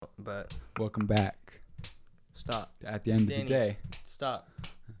but Welcome back. stop. At the end Danny. of the day, Stop.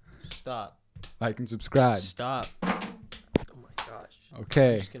 like and subscribe. Stop. Oh my gosh. I'm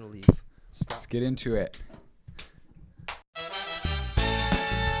Okay, just gonna leave. Stop. let's get into it.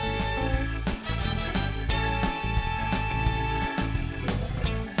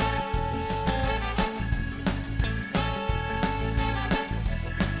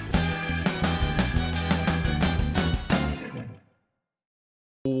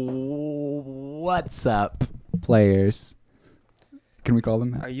 What's up, players? Can we call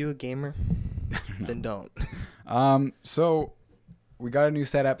them that? Are you a gamer? Then don't. So we got a new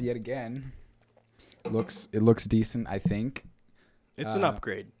setup yet again. It looks decent, I think. It's an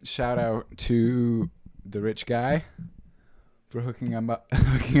upgrade. Shout out to the rich guy for hooking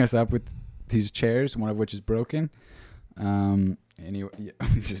us up with these chairs, one of which is broken. Anyway,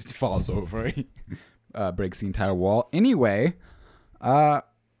 it just falls over, breaks the entire wall. Anyway,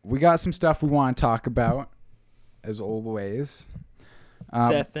 we got some stuff we want to talk about, as always.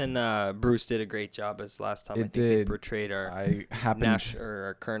 Seth and Bruce did a great job as last time. I think they portrayed our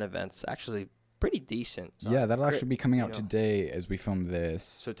our current events actually pretty decent. So yeah, that'll actually be coming out today as we film this.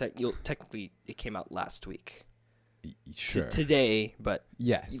 So technically, it came out last week. Sure. Today, but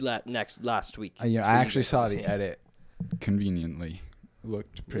yes, last week. I actually saw the edit conveniently. It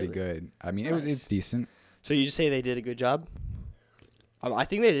looked pretty good. I mean, it's decent. So you just say they did a good job? I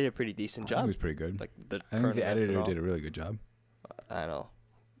think they did a pretty decent job. It was pretty good. Like I think the editor did a really good job. I know.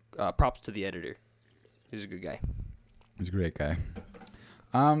 Props to the editor. He's a good guy. He's a great guy.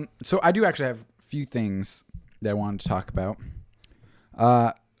 So I do actually have a few things that I wanted to talk about.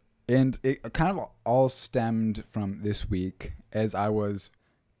 And it kind of all stemmed from this week as I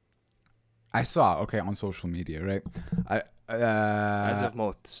saw on social media, right? As of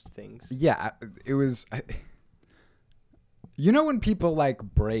most things. Yeah, it was. You know when people like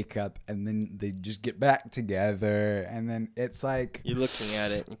break up and then they just get back together and then it's like you're looking at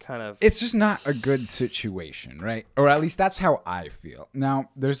it and kind of it's just not a good situation, right? Or at least that's how I feel.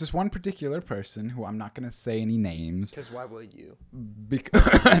 Now, there's this one particular person who I'm not going to say any names. Because why would you?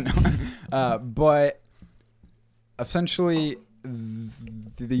 But essentially,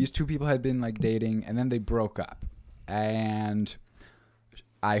 these two people had been like dating and then they broke up. And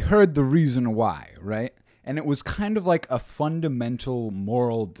I heard the reason why, right? And it was kind of like a fundamental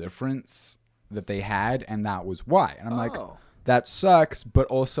moral difference that they had, and that was why. And I'm like, that sucks, but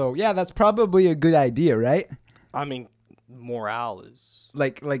also, yeah, that's probably a good idea, right? I mean, morale is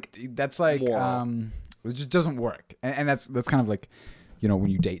like that's like it just doesn't work, and that's kind of like, you know, when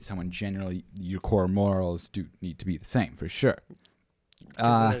you date someone, generally your core morals do need to be the same for sure.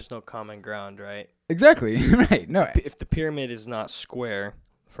 Because then there's no common ground, right? Exactly, right? No, if the pyramid is not square.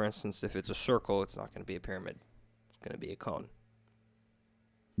 For instance, if it's a circle, it's not going to be a pyramid. It's going to be a cone.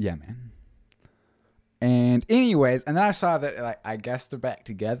 Yeah, man. And anyways, and then I saw that, like, I guess they're back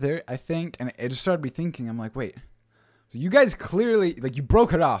together, I think. And it just started me thinking, I'm like, wait. So you guys clearly, like, you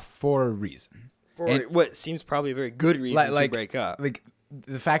broke it off for a reason. For what seems probably a very good reason to break up. Like,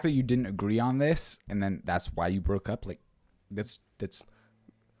 the fact that you didn't agree on this, and then that's why you broke up, like, that's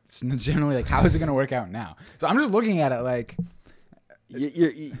generally, like, how is it going to work out now? So I'm just looking at it like...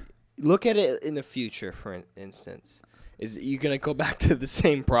 You look at it in the future, for instance. Is you gonna go back to the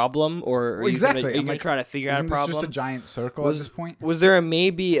same problem, or are you gonna try to figure out a problem? It's just a giant circle at this point. Was there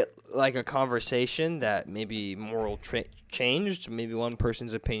maybe like a conversation that maybe moral changed? Maybe one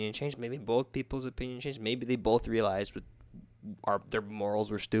person's opinion changed. Maybe both people's opinion changed. Maybe they both realized their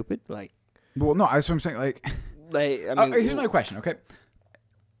morals were stupid. Like, well, no, that's what I'm saying. Like I mean, here's my question. Okay,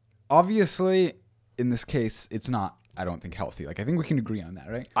 obviously, in this case, it's not. I don't think healthy. Like, I think we can agree on that,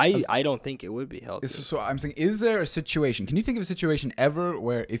 right? I don't think it would be healthy. So I'm saying, is there a situation? Can you think of a situation ever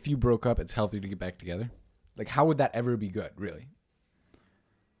where if you broke up, it's healthy to get back together? Like, how would that ever be good, really?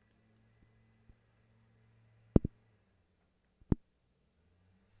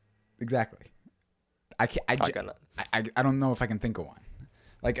 Exactly. I don't know if I can think of one.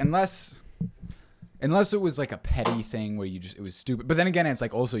 Like, unless it was like a petty thing where it was stupid. But then again, it's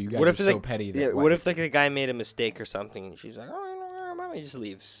like also you guys are so petty. What if like the guy made a mistake or something and she's like, oh, he just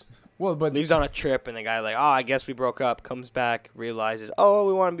leaves. Well, but leaves on a trip and the guy like, oh, I guess we broke up. Comes back, realizes, oh,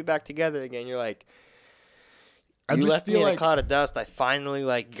 we want to be back together again. You're like, you left me in a cloud of dust. I finally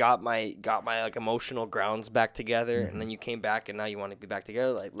like got my like emotional grounds back together, and then you came back and now you want to be back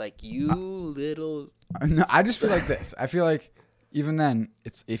together. Like you little. No, I just feel like this. I feel like. Even then,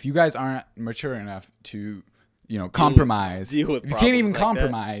 it's if you guys aren't mature enough to, compromise, deal with you can't even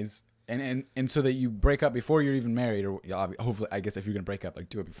compromise, and so that you break up before you're even married, or hopefully, I guess if you're gonna break up, like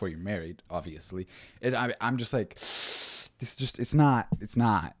do it before you're married. Obviously, I'm just like, it's not.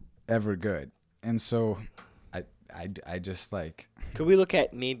 ever good. And so I just like. Could we look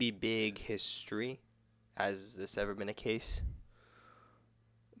at maybe big history? Has this ever been a case?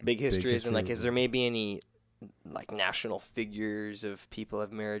 Big history isn't like, is there maybe any like national figures of people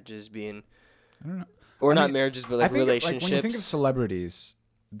of marriages being, I don't know, or not marriages, but like relationships? Like when you think of celebrities,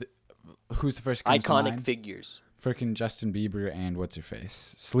 who's the first iconic figures? Freaking Justin Bieber and what's her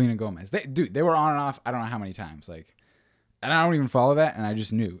face, Selena Gomez. They were on and off. I don't know how many times. Like, and I don't even follow that, and I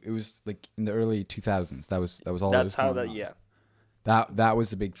just knew it was like in the early 2000s. That was all. That's how that. Yeah. That was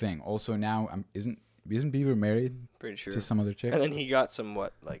the big thing. Also now, isn't Bieber married? Pretty sure to some other chick. And then he got some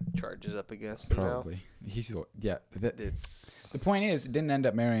charges up against him. Probably. The point is, it didn't end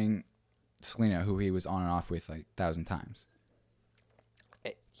up marrying Selena, who he was on and off with like 1,000 times.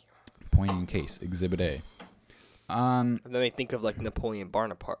 Point in case, Exhibit A. And then I think of like Napoleon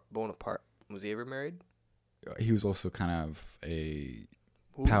Bonaparte. Was he ever married? He was also kind of a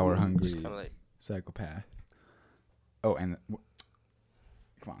power-hungry psychopath. Oh, and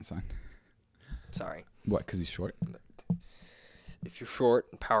come on, son. Sorry. What? Because he's short? If you're short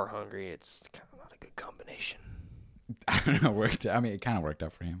and power-hungry, it's kind of not a good combination. I don't know. It kind of worked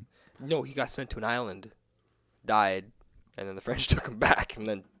out for him. No, he got sent to an island, died, and then the French took him back and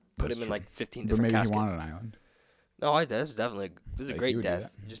then put him in like 15 different caskets. But maybe he wanted an island. No, this is a great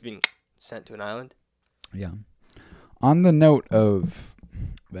death. Just being sent to an island. Yeah. On the note of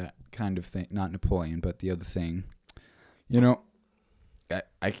that kind of thing, not Napoleon, but the other thing, I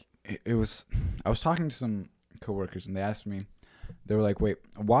was talking to some coworkers and they asked me, they were like, "Wait,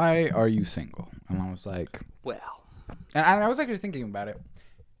 why are you single?" And I was like, "Well," and I was actually thinking about it,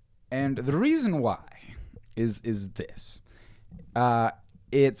 and the reason why is this. I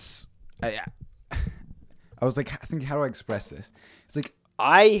was like, I think, how do I express this? It's like,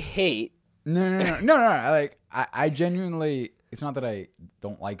 I hate. No. Like, I genuinely. It's not that I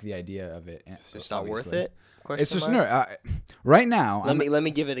don't like the idea of it. It's just not worth it. It's just no. Right now, let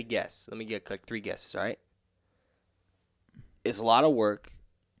me give it a guess. Let me get like 3 guesses. All right. It's a lot of work,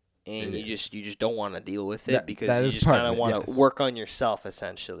 and you just don't want to deal with it because you just kind of want to work on yourself,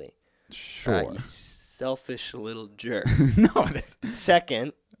 essentially. Sure. You selfish little jerk. No.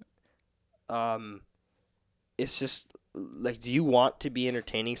 Second, it's just like, do you want to be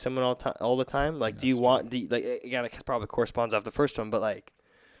entertaining someone all the time? Like, do you want again? It probably corresponds off the first one, but like,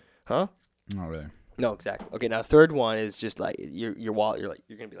 huh? Not really. No, exactly. Okay, now third one is just like your wallet.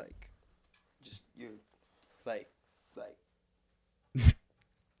 You're gonna be like, just you're like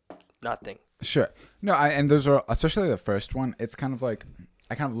nothing. Sure. No, and those are, especially the first one. It's kind of like,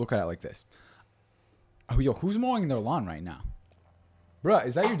 I kind of look at it like this. Oh, yo, who's mowing their lawn right now? Bruh,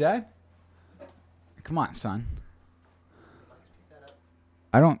 is that your dad? Come on, son.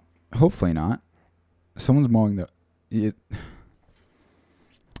 I don't. Hopefully not. Someone's mowing the.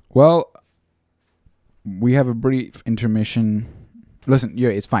 Well, we have a brief intermission. Listen, yeah,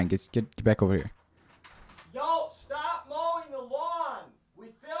 it's fine. Get back over here. Yo, stop mowing the lawn. We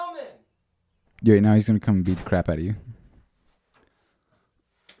filming. Yeah, now he's gonna come and beat the crap out of you.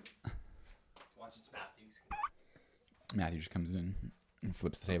 Watch, it's Matthews. Matthew just comes in and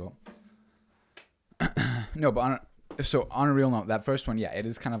flips the table. No, but on a real note, that first one, yeah, it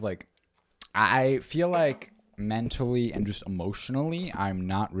is kind of like, I feel like mentally and just emotionally, I'm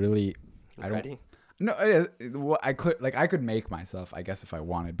not really. Ready? No, well, I could make myself, I guess, if I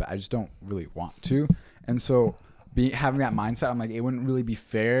wanted, but I just don't really want to, and so having that mindset, I'm like, it wouldn't really be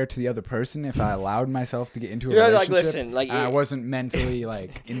fair to the other person if I allowed myself to get into a relationship. Like, listen, like, I wasn't mentally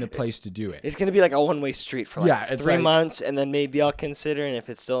like in the place to do it. It's gonna be like a one-way street for like 3 months, and then maybe I'll consider, and if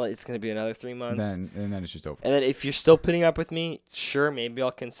it's gonna be another 3 months. And then it's just over. And then if you're still putting up with me, sure, maybe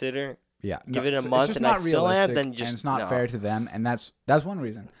I'll consider. Yeah, give it a month, and I still am. Then just and it's not fair to them, and that's one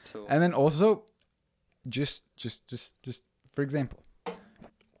reason. So, and then also, just for example,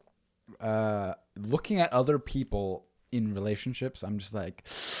 looking at other people in relationships, I'm just like,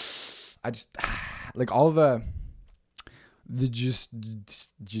 like all the just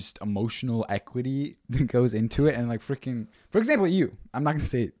emotional equity that goes into it, and like freaking, for example, I'm not gonna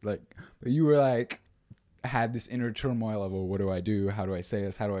say it, like, but you were like, had this inner turmoil of, well, what do I do? How do I say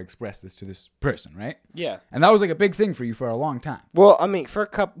this? How do I express this to this person, right? Yeah. And that was like a big thing for you for a long time. Well, I mean, for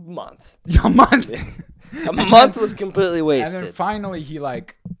a month. A month. A month was completely wasted. And then finally you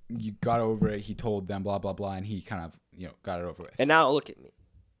got over it. He told them blah, blah, blah, and he kind of, got it over with. And now look at me.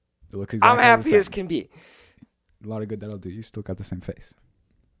 Look exactly I'm happy as can be. A lot of good that'll do. You still got the same face.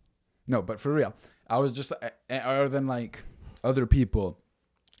 No, but for real, I was just, other than like other people,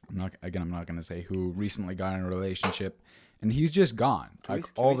 I'm not going to say who recently got in a relationship, and he's just gone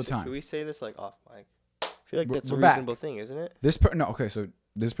all the time. Can we say this like off mic? I feel like that's a reasonable thing, isn't it? No, okay, so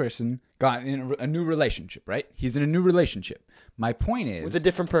this person got in a new relationship, right? He's in a new relationship. My point is... With a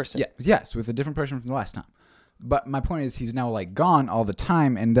different person. Yeah, yes, with a different person from the last time. But my point is he's now like gone all the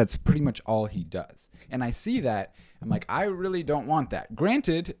time, and that's pretty much all he does. And I see that. I'm like, I really don't want that.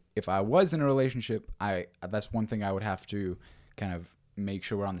 Granted, if I was in a relationship, that's one thing I would have to kind of make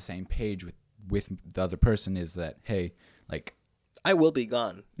sure we're on the same page with the other person is that, hey, like... I will be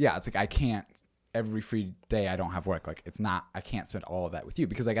gone. Yeah, it's like I can't... Every free day I don't have work. Like it's not, I can't spend all of that with you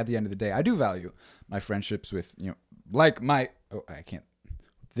because like at the end of the day, I do value my friendships with, like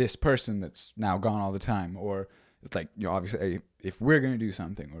this person that's now gone all the time, or it's like, obviously if we're going to do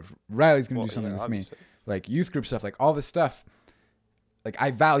something, or if Riley's going to do something with obviously. Me, like youth group stuff, like all this stuff, like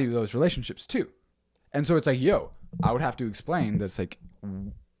I value those relationships too. And so it's like, I would have to explain that it's like,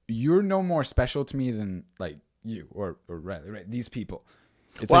 you're no more special to me than like you or Riley, right? These people.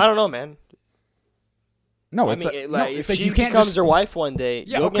 It's I don't know, man. No, I mean, if she becomes your wife one day,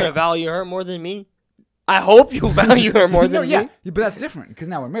 you're going to value her more than me. I hope you value her more than me. Yeah, but that's different because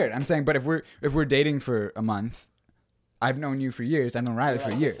now we're married. I'm saying, but if we're dating for a month, I've known you for years. I've known Riley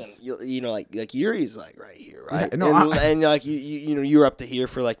for years. Listen, like Yuri's like right here, right? Yeah, no, and like you're up to here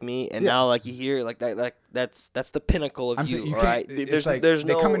for like me, and now like you hear like that, like that's the pinnacle of you, all right? There's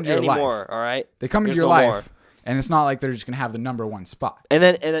no anymore, all right? They come into your life. And it's not like they're just gonna have the number one spot. And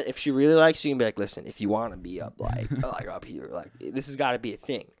then if she really likes you, you can be like, listen, if you want to be up like up here, like this has got to be a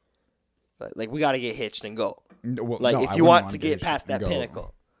thing. Like we got to get hitched and go. Well, like if you want to get past that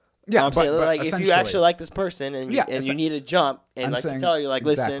pinnacle. Yeah, I'm saying like if you actually like this person and you need a jump and like to tell you like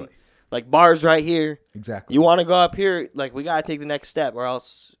listen, like bars right here. Exactly. You want to go up here, like we gotta take the next step, or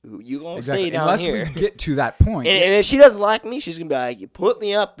else you gonna stay down Unless here. Unless we get to that point. And if she doesn't like me, she's gonna be like, you put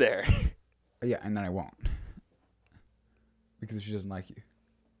me up there. Yeah, and then I won't. Because she doesn't like you.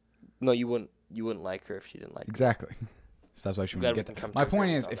 No, you wouldn't like her if she didn't like you. Exactly. So that's why she wouldn't get there. My point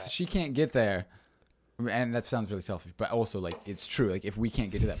is, if she can't get there, and that sounds really selfish, but also like it's true. Like if we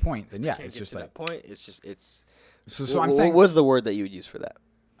can't get to that point, then yeah, it's just like that point. It's just it's. So I'm saying, what's the word that you would use for that?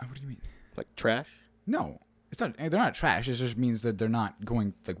 What do you mean? Like trash? No, it's not. They're not trash. It just means that they're not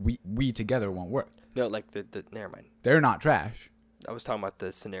going. Like we together won't work. No, like the never mind. They're not trash. I was talking about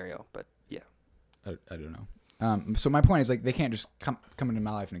the scenario, but yeah. I don't know. So my point is like they can't just come into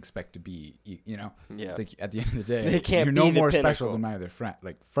my life and expect to be, Yeah. It's like at the end of the day, they can't you're be no the more pinnacle. special than my other friend,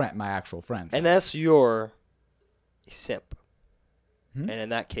 my actual friend. And that's your simp. And in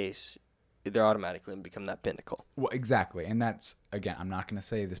that case, they're automatically going to become that pinnacle. Well, exactly. And that's, again, I'm not going to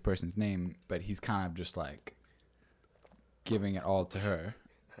say this person's name, but he's kind of just like giving it all to her.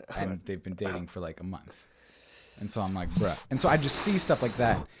 And they've been dating for like a month. And so I'm like, bruh. And so I just see stuff like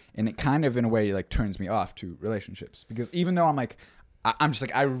that, and it kind of, in a way, like turns me off to relationships. Because even though I'm like, I'm just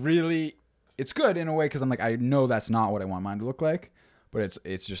like, it's good in a way because I'm like, I know that's not what I want mine to look like. But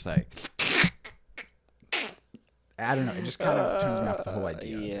it's just like, I don't know. It just kind of turns me off the whole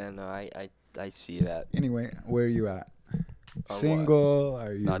idea. Yeah, no, I see that. Anyway, where are you at? Single?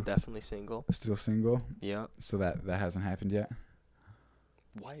 Are you? Not definitely single. Still single? Yeah. So that hasn't happened yet?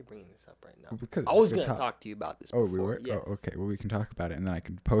 Why are you bringing this up right now? Because I was going to talk to you about this before. We were? Yeah. Oh, okay. Well, we can talk about it, and then I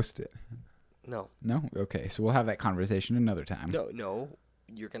can post it. No. No? Okay. So we'll have that conversation another time. No.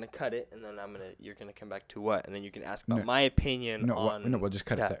 You're going to cut it, and then you're going to come back to what? And then you can ask about my opinion on... No, we'll just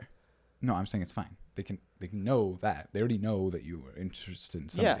cut it there. No, I'm saying it's fine. They can know that. They already know that you were interested in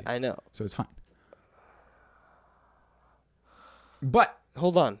somebody. Yeah, I know. So it's fine. But...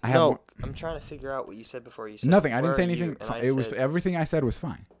 Hold on. I'm trying to figure out what you said before. You said nothing. I didn't say anything. Was everything I said was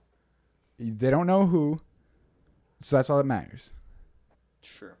fine. They don't know who, so that's all that matters.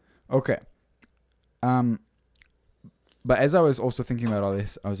 Sure. Okay. But as I was also thinking about all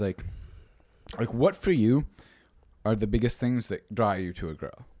this, I was like, what for you are the biggest things that draw you to a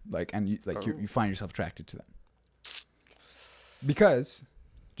girl? Like, and you find yourself attracted to them. Because,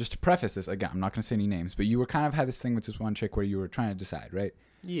 just to preface this, again, I'm not going to say any names, but you were kind of had this thing with this one chick where you were trying to decide, right?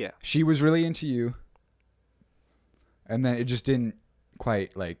 Yeah. She was really into you, and then it just didn't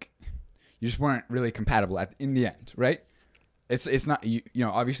quite, like, you just weren't really compatible in the end, right? It's not, you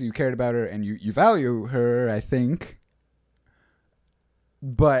know, obviously you cared about her and you value her, I think.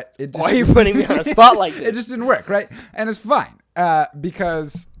 But it just... Why are you putting me on a spot like this? It just didn't work, right? And it's fine.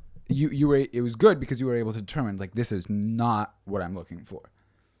 Because you were, it was good because you were able to determine, like, this is not what I'm looking for.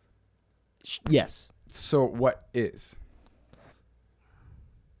 Yes. So what is?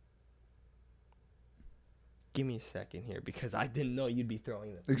 Give me a second here because I didn't know you'd be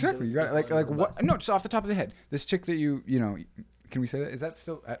throwing this. Exactly. You got like what? No, just off the top of the head. This chick that you Can we say that? Is that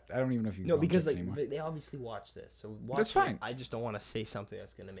still? I don't even know if you can. No, because like they obviously watch this, so that's fine. I just don't want to say something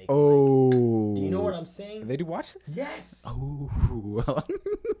that's gonna make. Oh. Do you know what I'm saying? They do watch this? Yes. Oh. Well.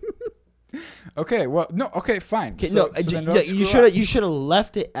 Okay. Well. No. Okay. Fine. You should have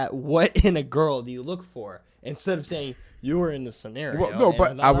left it at what in a girl do you look for instead of saying you were in the scenario. Well, no,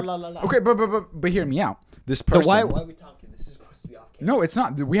 but I would. Okay, but hear me out. This person. Why are we talking? This is supposed to be off camera. No, it's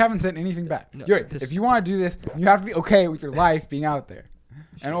not. We haven't said anything back. No, if you want to do this, you have to be okay with your life being out there.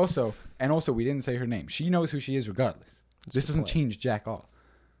 And also, we didn't say her name. She knows who she is regardless. This doesn't change jack all.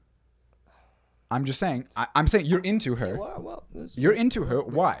 I'm just saying. I'm saying you're into her. You're into her.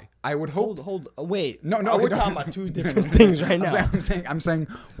 Why? I would hope. Wait. No. We're talking about two different things right now. I'm saying.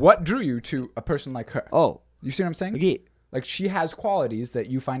 What drew you to a person like her? Oh, you see what I'm saying? Okay. Like she has qualities that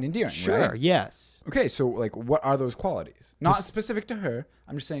you find endearing. Sure. Right? Yes. Okay. So like, what are those qualities? Not specific to her.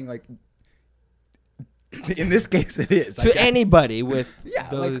 I'm just saying like. In this case, it is to anybody with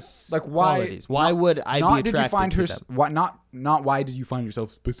those like why? Qualities. Why would I be attracted to them? Why not? Why did you find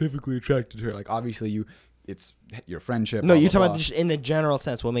yourself specifically attracted to her? Like obviously it's your friendship. No, you're talking about just in a general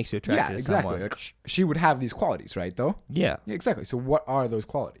sense. What makes you attracted to someone? Yeah, exactly. Like, she would have these qualities, right? Though. Yeah. Exactly. So what are those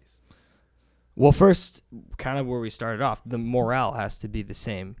qualities? Well, first, kind of where we started off, the morale has to be the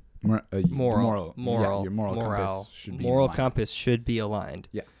same. Moral compass should be aligned.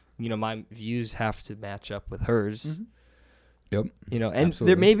 Yeah. My views have to match up with hers. Mm-hmm. Yep. And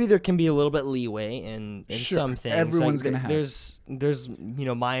there can be a little bit leeway in some things. Everyone's gonna have. There's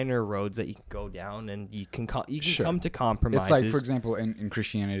minor roads that you can go down, and you can come to compromises. It's like, for example, in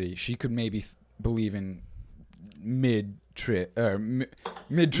Christianity, she could maybe believe in mid-trib rapture.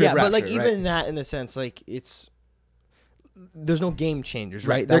 Yeah, but like right? even that, in the sense, like there's no game changers,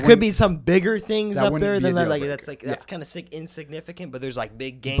 right? There could be some bigger things up there than that. Like that's kind of insignificant, but there's like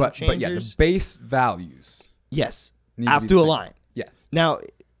big game changers. But yeah, the base values. Yes, have to align. Yes. Now,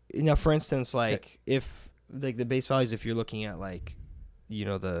 for instance, like if like the base values, if you're looking at like,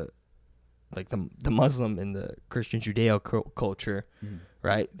 the Muslim and the Christian Judeo culture,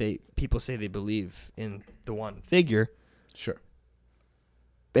 right? People say they believe in the one figure. Sure.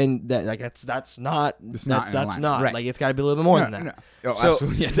 And that's not right. Like it's got to be a little bit more than that. No. Oh, so,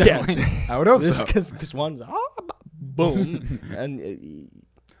 absolutely. Yeah, definitely. Yes. I would hope so. Because one's boom, and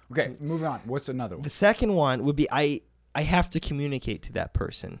okay, moving on. What's another one? The second one would be I have to communicate to that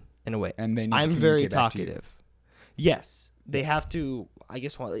person in a way, and they need I'm to very talkative. Yes, they have to. I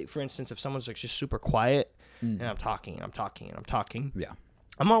guess, for instance, if someone's like just super quiet and I'm talking, yeah,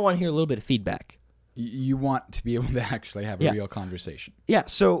 I'm gonna want to hear a little bit of feedback. You want to be able to actually have a real conversation. Yeah.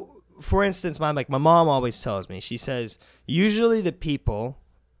 So, for instance, my mom always tells me, she says, usually the people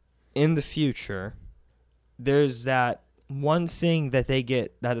in the future, there's that one thing that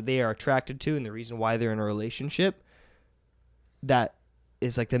they are attracted to, and the reason why they're in a relationship, that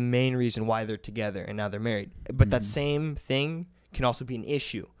is like the main reason why they're together and now they're married. But that same thing can also be an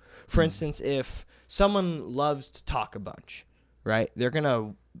issue. For instance, if someone loves to talk a bunch, right? They're going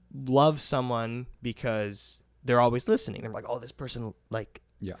to love someone because they're always listening. They're like, oh, this person, like,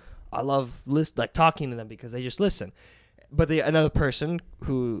 I love talking to them because they just listen. But another person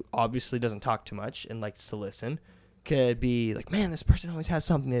who obviously doesn't talk too much and likes to listen could be like, man, this person always has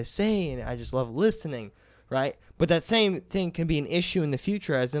something to say and I just love listening, right? But that same thing can be an issue in the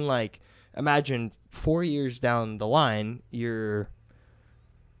future, as in, like, imagine 4 years down the line, you're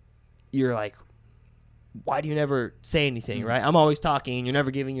like, why do you never say anything, right? I'm always talking and you're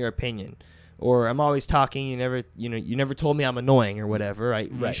never giving your opinion. Or I'm always talking, you never told me I'm annoying or whatever, right?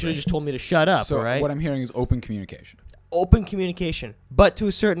 You should have just told me to shut up, so right? What I'm hearing is open communication. Open communication, but to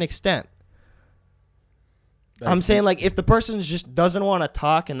a certain extent. I'm saying, like, if the person just doesn't want to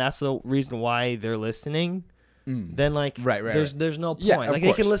talk and that's the reason why they're listening, then, like, there's no point. Yeah, like,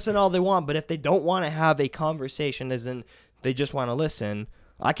 they can listen all they want, but if they don't want to have a conversation, as in they just want to listen,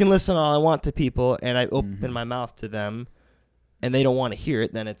 I can listen all I want to people, and I open my mouth to them, and they don't want to hear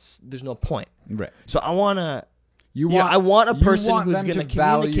it, then there's no point. Right. So I want a person who's going to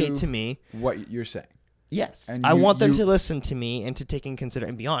communicate to me what you're saying. Yes. And I want them to listen to me and to take in consideration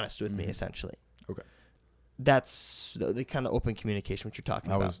and be honest with me, essentially. Okay. That's the kind of open communication which you're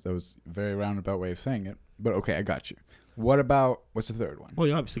talking about. That was a very roundabout way of saying it, but okay, I got you. What's the third one? Well,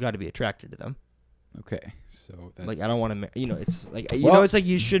 you obviously got to be attracted to them. Okay, so that's... Like, I don't want to... it's like... it's like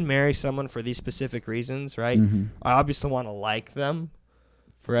you should marry someone for these specific reasons, right? I obviously want to like them,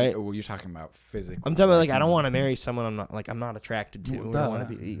 right? Well, you're talking about physically. I'm talking about, like, I don't want to marry someone I'm not attracted to. I don't want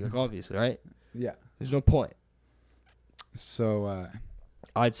to be... Like, obviously, right? Yeah. There's no point. So,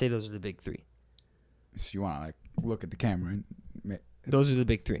 I'd say those are the big three. So you want to, like, look at the camera and... Those are the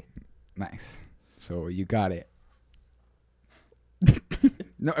big three. Nice. So you got it.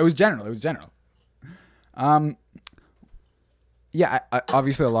 No, it was general. Yeah, I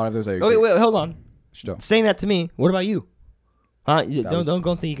obviously a lot of those I agree. Oh, wait, hold on. Still. Saying that to me, what about you? Don't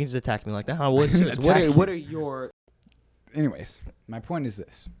go think you can just attack me like that. Huh? What are your... Anyways, my point is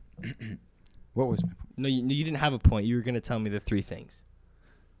this. What was my point? No, you didn't have a point. You were going to tell me the 3 things.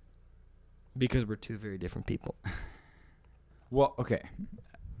 Because we're 2 very different people. Well, okay.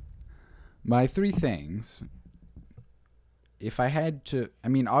 My 3 things, if I had to, I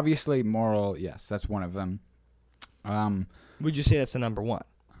mean, obviously moral, yes, that's one of them. Would you say that's the number 1?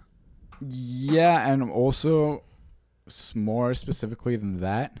 Yeah, and also more specifically than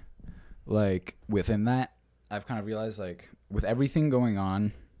that, like within that, I've kind of realized like with everything going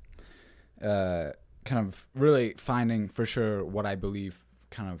on, kind of really finding for sure what I believe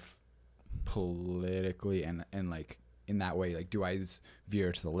kind of politically and like in that way, like do I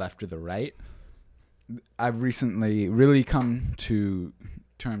veer to the left or the right? I've recently really come to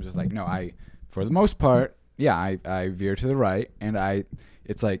terms with like, no, for the most part, yeah, I veer to the right, and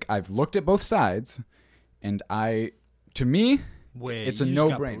it's like I've looked at both sides, and to me, it's a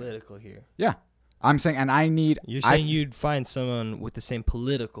no-brainer. Political here. Yeah, I'm saying, and You're saying you'd find someone with the same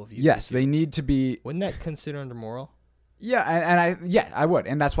political views. Yes, they need to be. Wouldn't that consider under moral? Yeah, I would,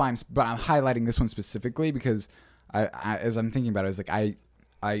 and that's why I'm highlighting this one specifically because I as I'm thinking about it, it's like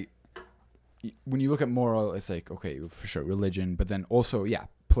I when you look at moral, it's like okay, for sure, religion, but then also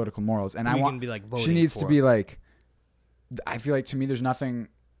political morals, and I want be like voting she needs for to be like. I feel like to me, there's nothing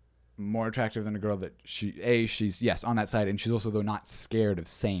more attractive than a girl that she's yes on that side, and she's also though not scared of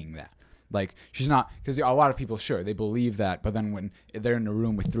saying that. Like she's not, because a lot of people they believe that, but then when they're in a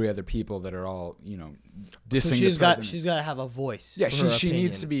room with 3 other people that are all dissing so she's got to have a voice. Yeah, she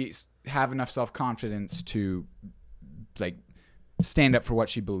needs to have enough self-confidence to like stand up for what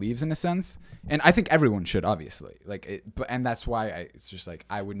she believes in a sense, and I think everyone should obviously and that's why it's just like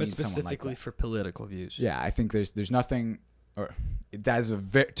I would need someone like that. Specifically for political views. Yeah, I think there's nothing, or that is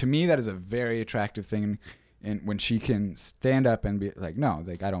to me that is a very attractive thing, and when she can stand up and be like, no,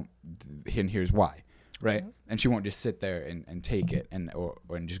 like I don't, and here's why, right? Mm-hmm. And she won't just sit there and take it and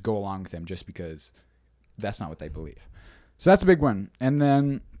just go along with them just because that's not what they believe. So that's a big one, and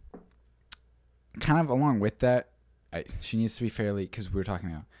then kind of along with that. She needs to be fairly, because we were talking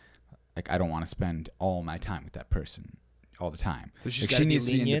about, like, I don't want to spend all my time with that person all the time. So she needs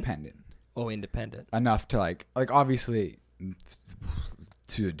to be independent. Oh, independent. Enough to, like obviously,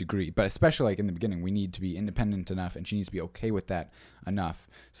 to a degree, but especially, like, in the beginning, we need to be independent enough, and she needs to be okay with that enough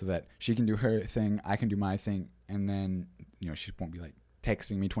so that she can do her thing, I can do my thing, and then, she won't be, like,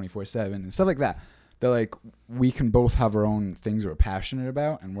 texting me 24/7 and stuff like that. That, like, we can both have our own things we're passionate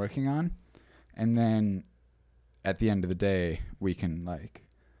about and working on, and then at the end of the day, we can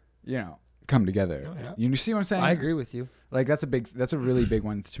come together. Oh, yeah. You see what I'm saying? I agree with you. Like that's a really big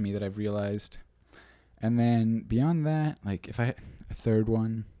one to me that I've realized. And then beyond that, like if I had a third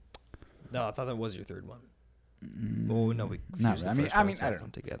one. No, I thought that was your third one. Oh no, we not. I mean, I don't know.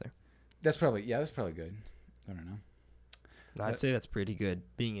 Together. That's probably good. I don't know. No, I'd say that's pretty good.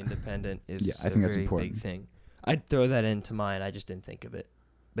 Being independent is I think that's very important. Big thing. I'd throw that into mine. I just didn't think of it,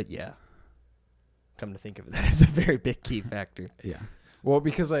 but yeah. Come to think of it, that is a very big key factor. Yeah. Well,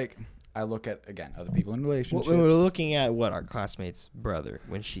 because like I look at again other people in relationships. Well, we were looking at what our classmate's brother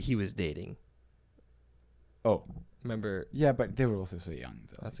when he was dating. Oh, remember? Yeah, but they were also so young.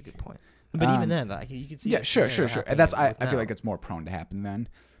 Though. That's a good point. But even then, you can see. Yeah, sure. And that's I feel like it's more prone to happen then,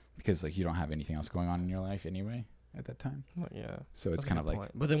 because like you don't have anything else going on in your life anyway at that time. Well, yeah. So it's kind of like.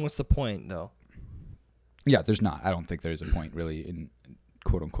 Point. But then, what's the point though? Yeah, there's not. I don't think there's a point really in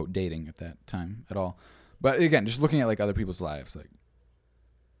quote unquote dating at that time at all. But again, just looking at like other people's lives, like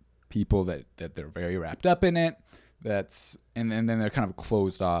people that they're very wrapped up in it, and then they're kind of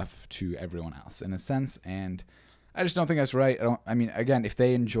closed off to everyone else in a sense, and I just don't think that's right. I mean again, if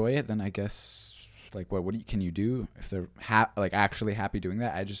they enjoy it, then I guess like what can you do if they're actually happy doing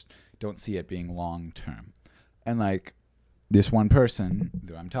that? I just don't see it being long term. And like this one person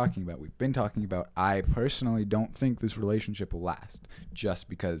that I'm talking about, we've been talking about, I personally don't think this relationship will last just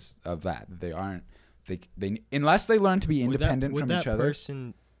because of that. They aren't, they unless they learn to be independent from each other. Would that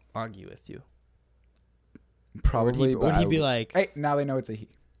person argue with you? Probably. Would he be like, hey, now they know it's a he.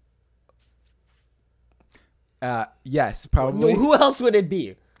 Yes, probably. Who else would it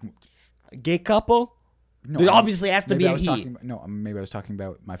be? A gay couple? No, there obviously has to be a he. Maybe I was talking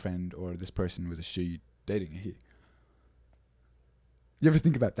about my friend or this person was a she dating a he. You ever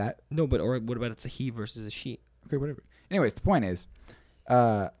think about that? No, but or what about it's a he versus a she? Okay, whatever. Anyways, the point is,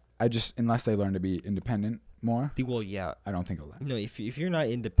 unless they learn to be independent more. Well, yeah. I don't think it'll last. No, if you're not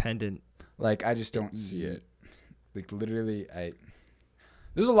independent. Like, I just don't see it. Like, literally,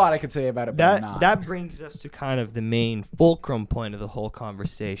 There's a lot I could say about it, but I'm not. That brings us to kind of the main fulcrum point of the whole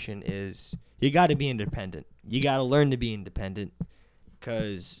conversation is you got to be independent. You got to learn to be independent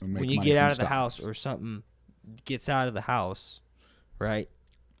because when you get out of the house or something gets out of the house, right,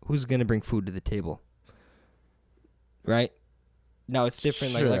 who's going to bring food to the table? Right? Now, it's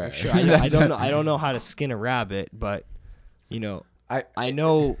different. Sure. I don't know how to skin a rabbit, but, you know, I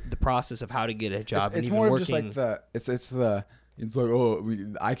know the process of how to get a job. It's more just like it's like,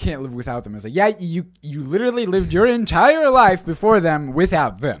 I can't live without them. It's like, yeah, you literally lived your entire life before them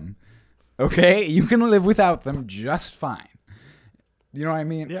without them. Okay? You can live without them just fine. You know what I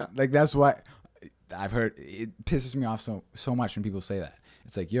mean? Yeah. Like, that's why I've heard it pisses me off so much when people say that.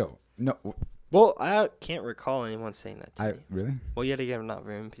 It's like, yo, no. Well, I can't recall anyone saying that to me. Really? Well, yet again, not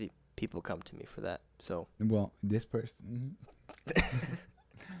very many people come to me for that. So. Well, this person.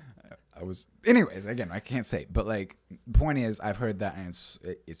 Anyways, again, I can't say, but like the point is, I've heard that and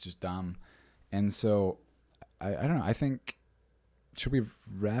it's just dumb, and so I don't know. I think should we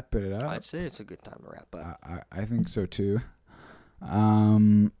wrap it up? I'd say it's a good time to wrap up. I think so too.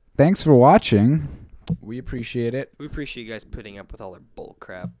 Thanks for watching. We appreciate it. We appreciate you guys putting up with all our bull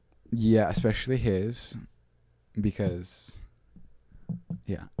crap. Yeah, especially his, because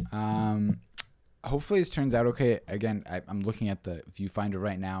yeah. Hopefully this turns out okay. Again, I'm looking at the viewfinder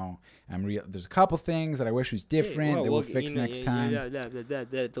right now. There's a couple things that I wish was different that we'll fix next time.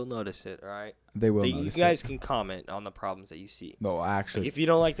 They'll notice it, all right? They will notice it. You guys can comment on the problems that you see. No, actually. Like if you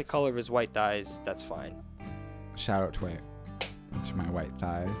don't like the color of his white thighs, that's fine. Shout out to my white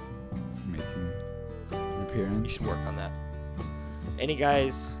thighs for making an appearance. You should work on that. Any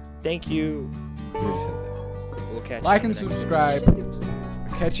guys, thank you. We already said that. We'll catch you. Like and subscribe.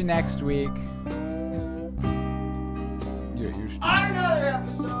 Catch you next week. Another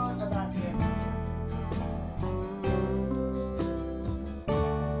episode about him.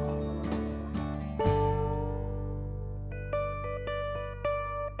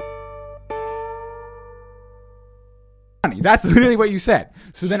 That's literally what you said.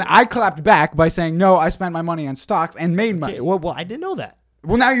 So then I clapped back by saying, no, I spent my money on stocks and made money. Okay, well, I didn't know that.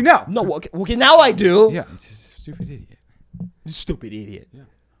 Well, now you know. No, okay, now I do. Yeah, it's a stupid idiot. Stupid idiot. Yeah.